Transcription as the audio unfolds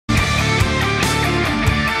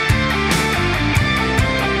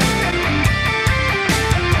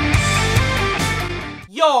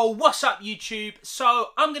What's up YouTube? So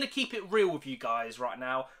I'm going to keep it real with you guys right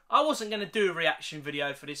now. I wasn't going to do a reaction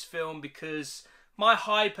video for this film because my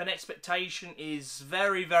hype and expectation is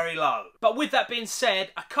very, very low. But with that being said,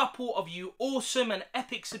 a couple of you awesome and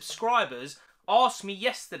epic subscribers asked me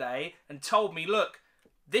yesterday and told me, look,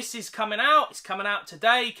 this is coming out, it's coming out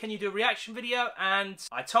today, can you do a reaction video? And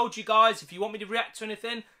I told you guys, if you want me to react to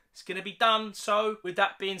anything, it's going to be done. So with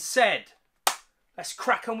that being said, let's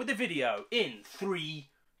crack on with the video in 3,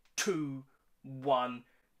 2, 1,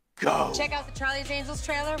 go. Check out the Charlie's Angels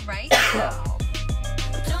trailer right now.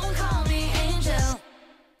 Don't call me Angel.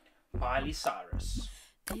 Miley Cyrus.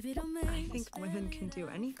 I think women can do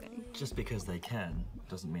anything. Just because they can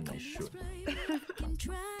doesn't mean they should. But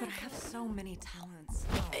I have so many talents.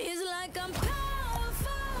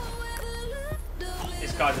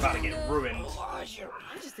 This guy's about to get ruined. I'm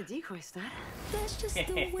just a decoy stud. That's just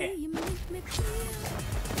the way you make me feel.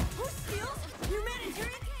 Who steals? Your manager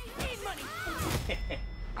need money.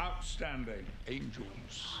 Outstanding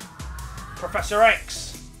angels. Professor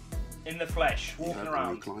X in the flesh, walking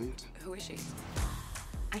around. Client? Who is she?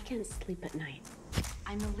 I can't sleep at night.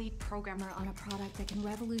 I'm the lead programmer on a product that can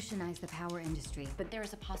revolutionize the power industry, but there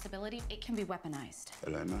is a possibility it can be weaponized.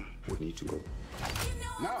 Elena, we need to go.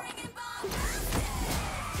 No.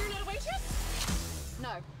 You're not a waitress?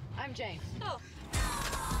 No, I'm Jane. Oh.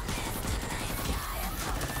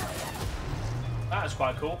 That was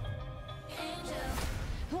quite cool.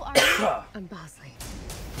 Who are you? I'm Bosley.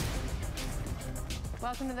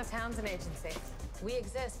 Welcome to the Townsend Agency. We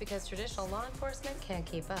exist because traditional law enforcement can't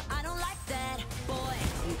keep up. I don't like that, boy.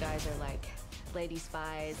 You guys are like lady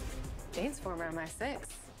spies. Jane's former MI6.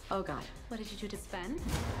 Oh God. What did you do to Sven?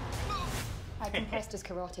 I compressed his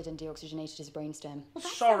carotid and deoxygenated his brainstem.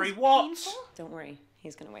 Sorry, what? Don't worry,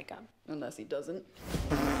 he's gonna wake up. Unless he doesn't.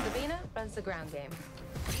 Sabina runs the ground game.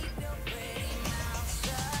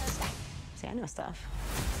 See, I know stuff.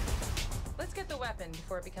 Let's get the weapon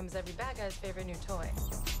before it becomes every bad guy's favorite new toy.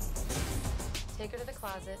 Take her to the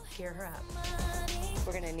closet, gear her up.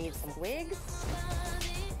 We're gonna need some wigs,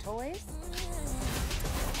 toys,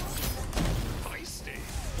 Feisty.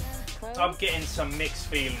 clothes. I'm getting some mixed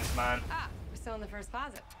feelings, man. Ah, we're still in the first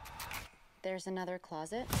closet. There's another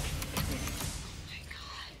closet.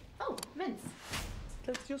 Oh, Vince.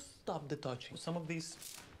 Let's just stop the touching. Some of these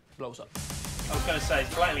blows up. I was going to say,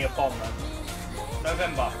 it's blatantly a bomb, man.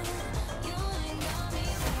 November.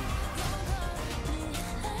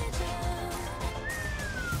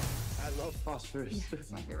 I love phosphorus.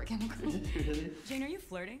 It's my favorite chemical. Jane, are you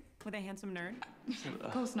flirting with a handsome nerd?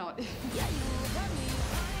 Of course not.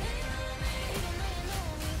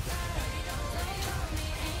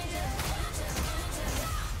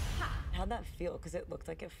 How'd that feel? Because it looked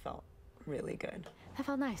like it felt really good. That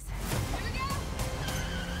felt nice.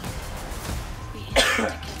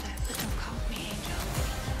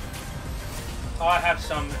 I have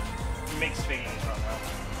some mixed feelings right now.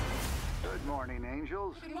 Good morning,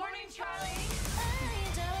 angels. Good morning, Charlie.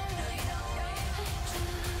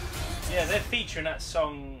 Yeah, they're featuring that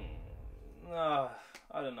song. I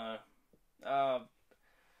don't know.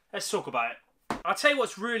 Let's talk about it. I'll tell you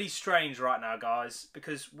what's really strange right now, guys,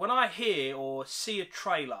 because when I hear or see a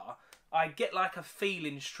trailer, I get like a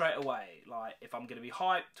feeling straight away, like if I'm going to be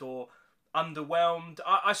hyped or underwhelmed.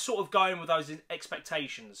 I sort of go in with those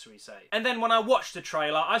expectations, shall we say. And then when I watch the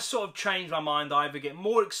trailer, I sort of change my mind. I either get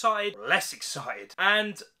more excited or less excited.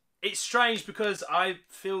 And it's strange because I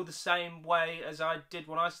feel the same way as I did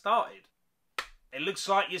when I started. It looks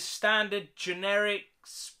like your standard generic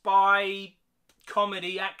spy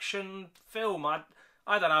comedy action film. I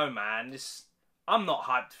don't know, man. I'm not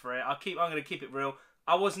hyped for it. I'm going to keep it real.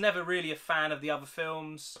 I was never really a fan of the other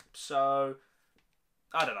films, so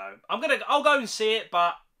I don't know. I'll go and see it,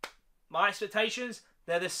 but my expectations,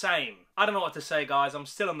 they're the same. I don't know what to say, guys. I'm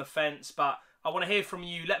still on the fence, but I want to hear from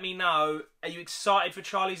you. Let me know. Are you excited for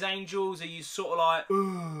Charlie's Angels? Are you sort of like,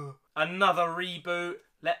 ugh, another reboot?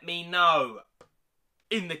 Let me know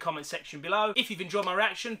in the comment section below. If you've enjoyed my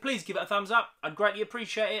reaction, please give it a thumbs up. I'd greatly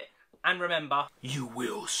appreciate it. And remember, you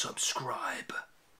will subscribe.